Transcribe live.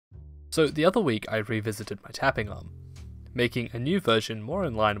So the other week I revisited my tapping arm, making a new version more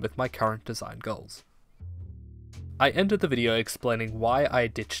in line with my current design goals. I ended the video explaining why I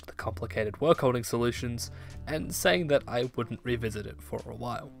ditched the complicated work holding solutions and saying that I wouldn't revisit it for a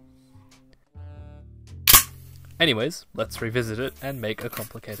while. Anyways, let's revisit it and make a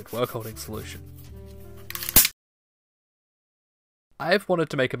complicated work holding solution. I've wanted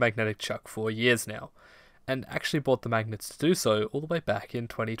to make a magnetic chuck for years now, and actually bought the magnets to do so all the way back in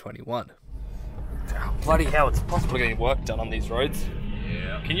 2021. Bloody hell, it's impossible getting work done on these roads.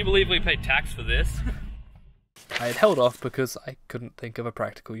 Yeah. Can you believe we paid tax for this? I had held off because I couldn't think of a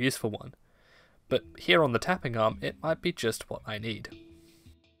practical use for one, but here on the tapping arm it might be just what I need.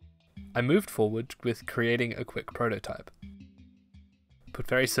 I moved forward with creating a quick prototype. Put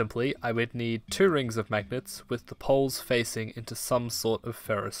very simply, I would need 2 rings of magnets with the poles facing into some sort of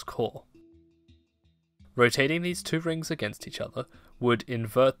ferrous core. Rotating these 2 rings against each other would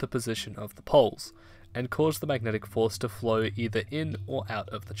invert the position of the poles, and cause the magnetic force to flow either in or out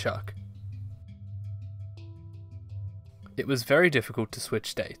of the chuck. It was very difficult to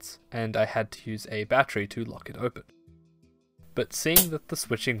switch states, and I had to use a battery to lock it open. But seeing that the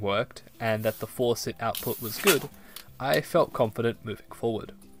switching worked, and that the force it output was good, I felt confident moving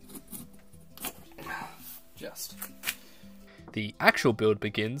forward. The actual build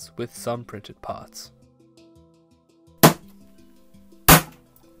begins with some printed parts.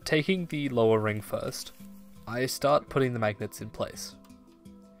 Taking the lower ring first, I start putting the magnets in place.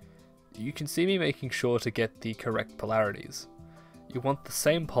 You can see me making sure to get the correct polarities. You want the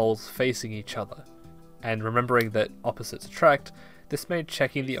same poles facing each other, and remembering that opposites attract, this made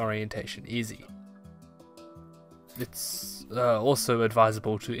checking the orientation easy. It's also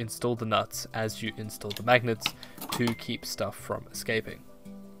advisable to install the nuts as you install the magnets to keep stuff from escaping.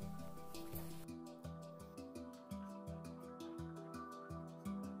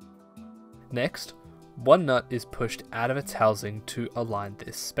 Next, one nut is pushed out of its housing to align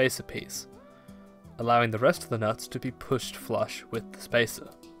this spacer piece, allowing the rest of the nuts to be pushed flush with the spacer.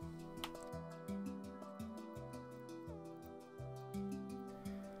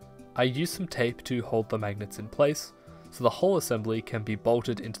 I use some tape to hold the magnets in place, so the whole assembly can be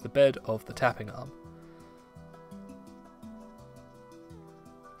bolted into the bed of the tapping arm.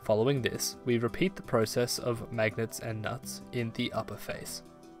 Following this, we repeat the process of magnets and nuts in the upper face.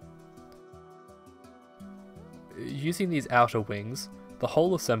 Using these outer wings, the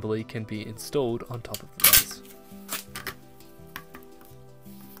whole assembly can be installed on top of the base.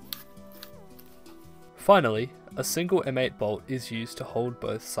 Finally, a single M8 bolt is used to hold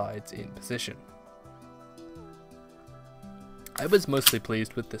both sides in position. I was mostly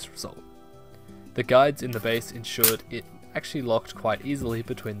pleased with this result. The guides in the base ensured it actually locked quite easily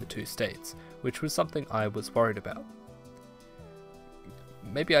between the 2 states, which was something I was worried about.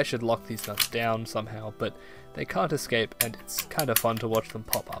 Maybe I should lock these nuts down somehow, but they can't escape and it's kind of fun to watch them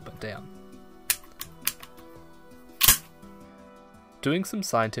pop up and down. Doing some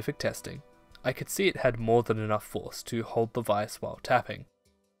scientific testing, I could see it had more than enough force to hold the vise while tapping.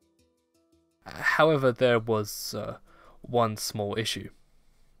 However, there was one small issue.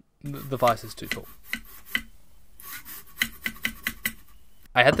 The vise is too tall.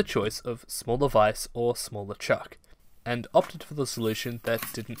 I had the choice of smaller vise or smaller chuck, and opted for the solution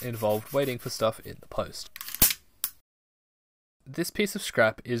that didn't involve waiting for stuff in the post. This piece of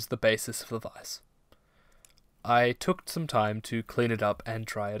scrap is the basis of the vise. I took some time to clean it up and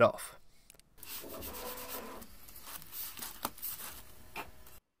dry it off.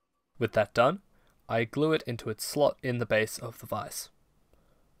 With that done, I glue it into its slot in the base of the vise.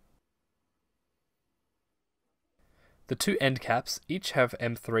 The 2 end caps each have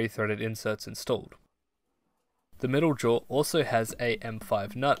M3 threaded inserts installed. The middle jaw also has a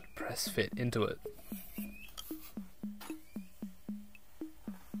M5 nut press fit into it.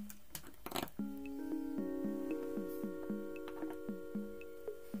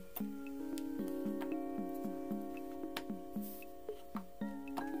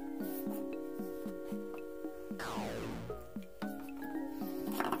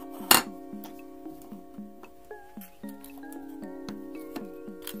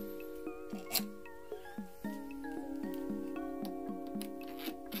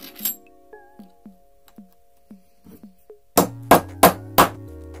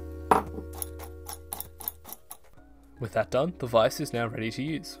 With that done, the vise is now ready to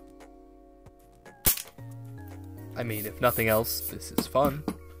use. I mean, if nothing else, this is fun.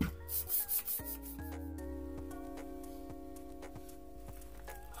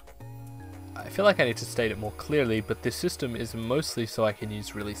 I feel like I need to state it more clearly, but this system is mostly so I can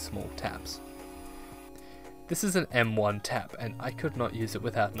use really small taps. This is an M1 tap, and I could not use it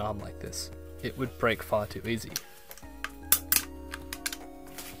without an arm like this. It would break far too easy.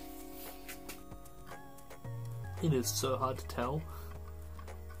 It is so hard to tell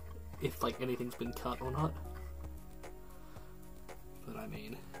if like anything's been cut or not. But I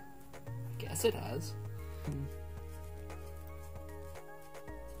mean, I guess it has.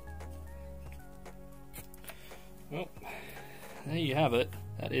 Well, there you have it.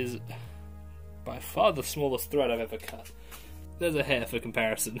 That is by far the smallest thread I've ever cut. There's a hair for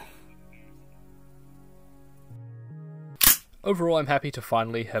comparison. Overall, I'm happy to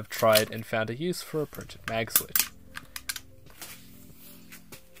finally have tried and found a use for a printed mag switch.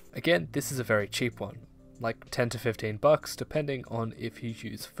 Again, this is a very cheap one, like 10 to 15 bucks depending on if you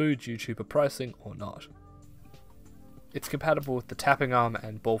use food YouTuber pricing or not. It's compatible with the tapping arm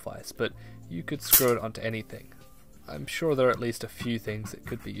and ball vise, but you could screw it onto anything. I'm sure there are at least a few things it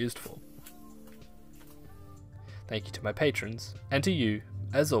could be used for. Thank you to my patrons, and to you,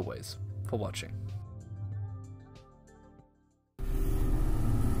 as always, for watching.